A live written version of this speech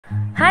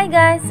Hi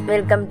guys,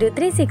 welcome to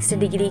 360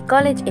 degree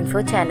college info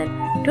channel.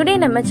 Today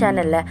நம்ம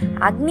சேனல்ல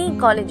Agni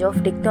College of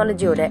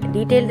Technology ஓட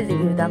detailed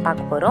review தான்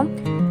பார்க்க போறோம்.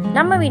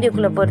 நம்ம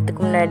வீடியோக்குள்ள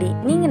போறதுக்கு முன்னாடி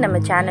நீங்க நம்ம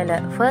சேனலை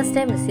first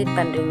time visit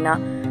பண்றீங்கன்னா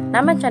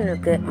நம்ம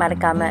சேனலுக்கு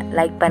மறக்காம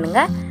லைக்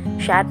பண்ணுங்க,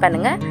 ஷேர்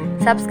பண்ணுங்க,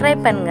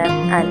 subscribe பண்ணுங்க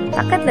and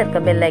பக்கத்துல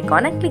இருக்க bell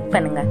icon-ஐ click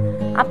பண்ணுங்க.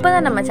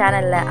 அப்பதான் நம்ம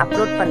சேனல்ல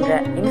அப்லோட்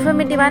பண்ற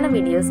இன்ஃபர்மேட்டிவான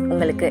வீடியோஸ்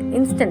உங்களுக்கு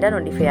இன்ஸ்டன்ட்டா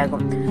நோட்டிஃபை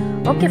ஆகும்.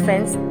 ஓகே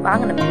फ्रेंड्स,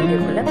 வாங்க நம்ம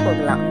வீடியோக்குள்ள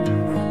போகலாம்.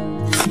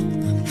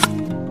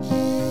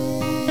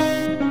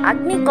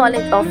 Agni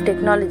College of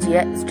Technology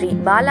Sri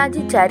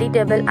Balaji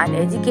Charitable and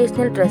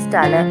Educational Trust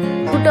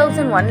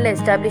 2001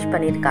 established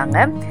பண்ணிருக்காங்க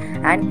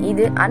and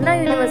இது Anna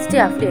University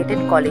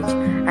affiliated college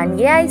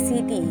and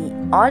AICTE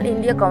All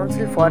India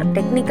Council for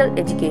Technical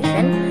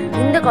Education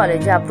இந்த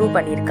college approve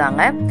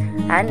பண்ணிருக்காங்க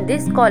and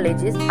this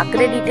college is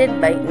accredited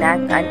by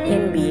NAC and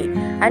NBA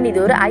and இது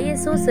ஒரு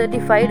ISO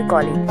certified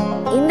college.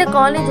 இந்த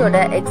காலேஜோட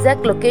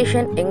exact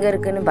location எங்க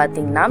இருக்குன்னு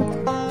பாத்தீங்கன்னா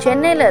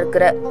சென்னையில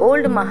இருக்கிற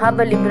ஓல்டு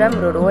மகாபலிபுரம்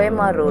ரோடு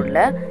OMR ரோட்ல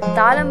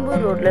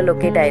தாளம்பூர் ரோட்ல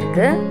லொகேட்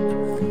ஆயிருக்கு.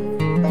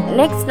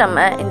 நெக்ஸ்ட்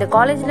நம்ம இந்த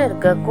காலேஜ்ல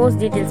இருக்க கோர்ஸ்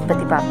டீடைல்ஸ்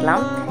பத்தி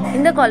பார்க்கலாம்.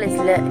 இந்த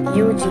காலேஜ்ல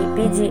UG,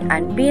 PG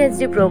and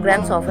PhD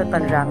programs offer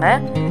பண்றாங்க.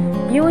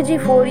 UG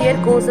 4-year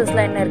கோர்சஸ்ல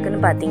என்ன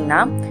இருக்குன்னு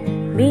பாத்தீங்கன்னா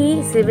BE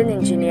Civil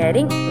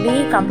Engineering, BE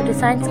Computer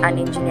Science and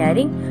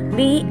Engineering,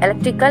 BE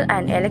Electrical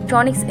and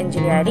Electronics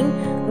Engineering,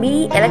 BE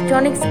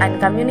Electronics and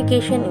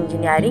Communication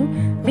Engineering,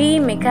 BE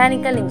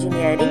Mechanical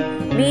Engineering,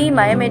 BE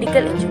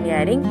Biomedical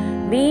Engineering,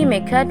 BE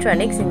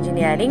Mechatronics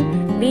Engineering,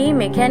 BE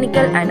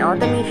Mechanical and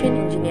Automation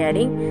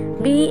Engineering,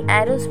 BE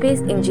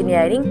Aerospace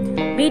Engineering,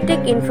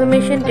 BTech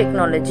Information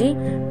Technology,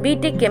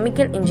 BTech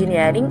Chemical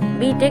Engineering,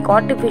 BTech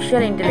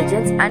Artificial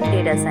Intelligence and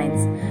Data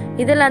Science.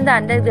 இதெல்லாம் அந்த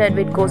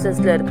undergraduate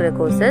courses-ல இருக்கிற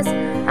courses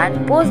and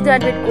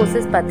postgraduate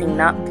courses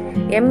பார்த்தீங்கன்னா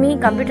ME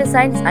Computer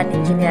Science and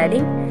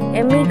Engineering,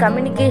 ME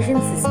Communication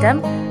System,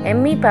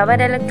 ME Power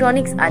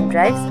Electronics and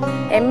Drives,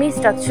 ME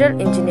Structural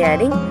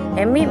Engineering,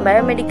 ME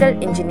Biomedical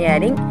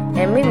Engineering,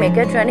 ME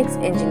Mechatronics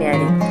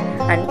Engineering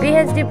and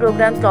PhD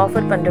programs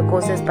offer பண்ற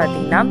courses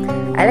பார்த்தீங்கன்னா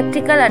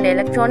Electrical and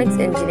Electronics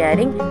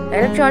Engineering,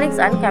 Electronics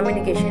and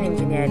Communication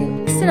Engineering.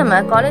 Next நம்ம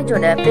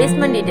காலேஜோட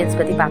placement details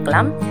பத்தி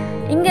பார்க்கலாம்.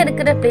 இங்க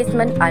இருக்கிற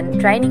placement and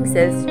training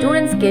cells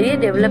students career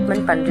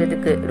development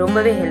பண்றதுக்கு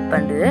ரொம்பவே ஹெல்ப்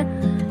பண்ணுது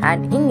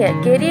அண்ட் இங்க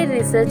career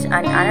research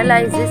and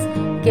analysis,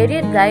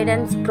 career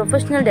guidance,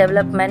 professional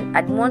development,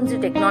 advanced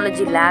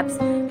technology labs,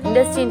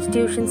 industry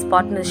institutions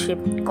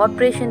partnership,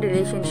 corporation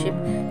relationship,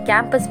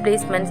 campus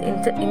placements,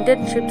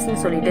 இன்டர்ன்ஷிப்ஸ்னு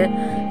சொல்லிட்டு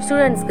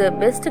ஸ்டூடெண்ட்ஸ்க்கு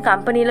பெஸ்ட்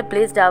கம்பெனியில்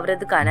பிளேஸ்ட்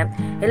ஆகிறதுக்கான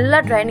எல்லா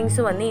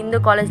ட்ரைனிங்ஸும் இந்த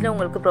காலேஜில்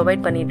உங்களுக்கு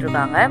ப்ரொவைட் பண்ணிட்டு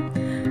இருக்காங்க.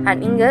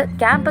 அண்ட் இங்கே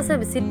கேம்பஸை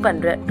விசிட்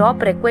பண்ணுற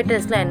டாப்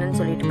ரெக்வைட்டர்ஸ்லாம் என்னன்னு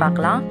சொல்லிட்டு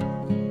பார்க்கலாம்.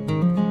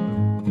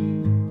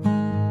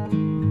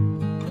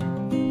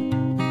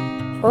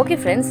 ஓகே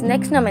ஃப்ரெண்ட்ஸ்,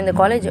 நெக்ஸ்ட் நம்ம இந்த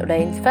காலேஜோட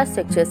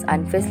இன்ஃப்ராஸ்ட்ரக்சர்ஸ்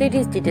அண்ட்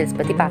ஃபெசிலிட்டிஸ் டீட்டெயில்ஸ்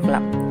பற்றி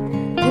பார்க்கலாம்.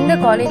 இந்த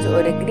காலேஜ்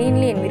ஒரு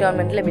க்ரீன்லி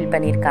என்விரான்மெண்ட்டில் பில்ட்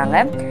பண்ணியிருக்காங்க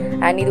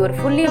அண்ட் இது ஒரு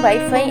fully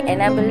wifi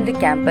enabled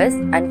campus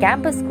and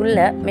கேம்பஸ்க்குள்ள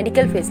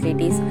medical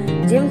facilities,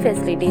 gym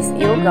facilities,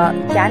 yoga,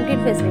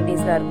 canteen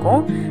ஃபெசிலிட்டிஸ்லாம்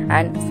இருக்கும்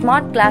and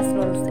smart class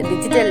rooms,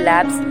 digital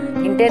labs,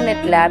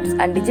 internet labs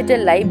and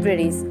digital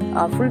libraries,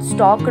 full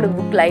stocked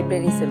book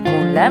libraries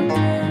இருக்கும்ல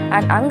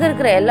அண்ட் அங்கே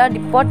இருக்கிற எல்லா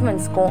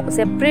டிபார்ட்மெண்ட்ஸ்க்கும்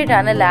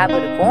செப்ரேட்டான லேப்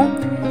இருக்கும்.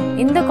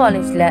 இந்த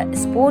காலேஜில்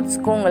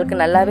ஸ்போர்ட்ஸ்க்கும் உங்களுக்கு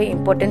நல்லாவே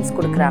இம்பார்ட்டன்ஸ்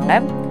கொடுக்குறாங்க.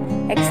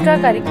 Extra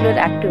curricular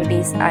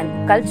activities and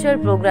cultural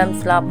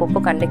ப்ரோக்ராம்ஸ்லாம்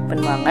அப்பப்போ கண்டக்ட்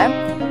பண்ணுவாங்க.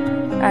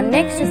 And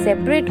next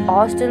separate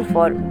hostel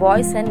for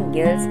boys and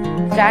girls,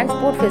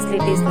 transport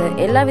ஃபெசிலிட்டிஸ்னு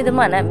எல்லா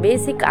விதமான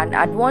பேசிக் அண்ட்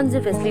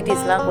அட்வான்ஸ்டு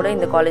ஃபெசிலிட்டிஸ்லாம் கூட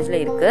இந்த காலேஜில்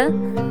இருக்குது.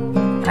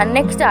 அண்ட்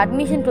நெக்ஸ்ட்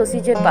அட்மிஷன்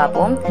ப்ரொசீஜர்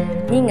பார்ப்போம்.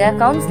 நீங்கள்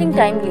கவுன்சிலிங்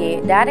டைம்லேயே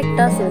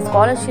டேரெக்டாக சில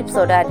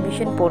ஸ்காலர்ஷிப்ஸோட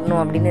அட்மிஷன்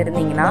போடணும் அப்படின்னு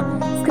இருந்தீங்கன்னா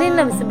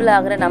ஸ்க்ரீனில் விசிபிள்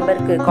ஆகிற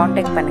நம்பருக்கு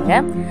காண்டாக்ட்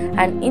பண்ணுங்கள்.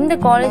 அண்ட் இந்த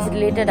காலேஜ்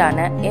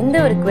ரிலேட்டடான எந்த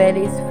ஒரு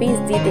queries,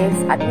 fees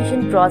details,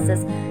 admission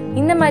process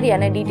இந்த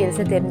மாதிரியான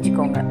டீட்டெயில்ஸை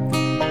தெரிஞ்சுக்கோங்க.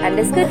 அண்ட்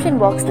டிஸ்கிரிப்ஷன்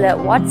பாக்ஸில்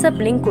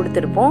வாட்ஸ்அப் லிங்க்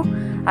கொடுத்துருப்போம்,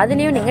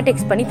 அதுலேயும் நீங்கள்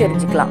டெக்ஸ்ட் பண்ணி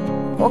தெரிஞ்சுக்கலாம்.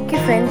 ஓகே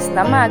ஃப்ரெண்ட்ஸ்,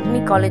 நம்ம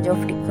அக்னி காலேஜ்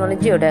ஆஃப்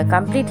டெக்னாலஜியோட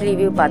கம்ப்ளீட்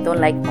ரிவ்யூ பார்த்தோம்.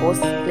 Like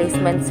course,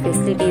 placements,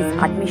 facilities,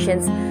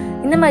 admissions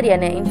இந்த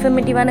மாதிரியான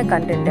இன்ஃபர்மேட்டிவான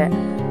கண்டென்ட்டை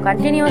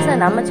கண்டினியூஸாக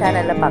நம்ம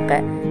சேனலில் பார்க்க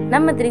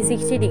நம்ம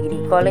 360 டிகிரி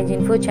காலேஜ்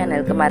இன்ஃபோ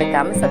சேனலுக்கு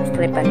மறக்காமல்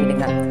சப்ஸ்கிரைப்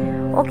பண்ணிவிடுங்க.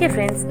 ஓகே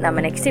ஃப்ரெண்ட்ஸ்,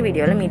 நம்ம நெக்ஸ்ட்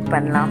வீடியோவில் மீட்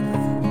பண்ணலாம்.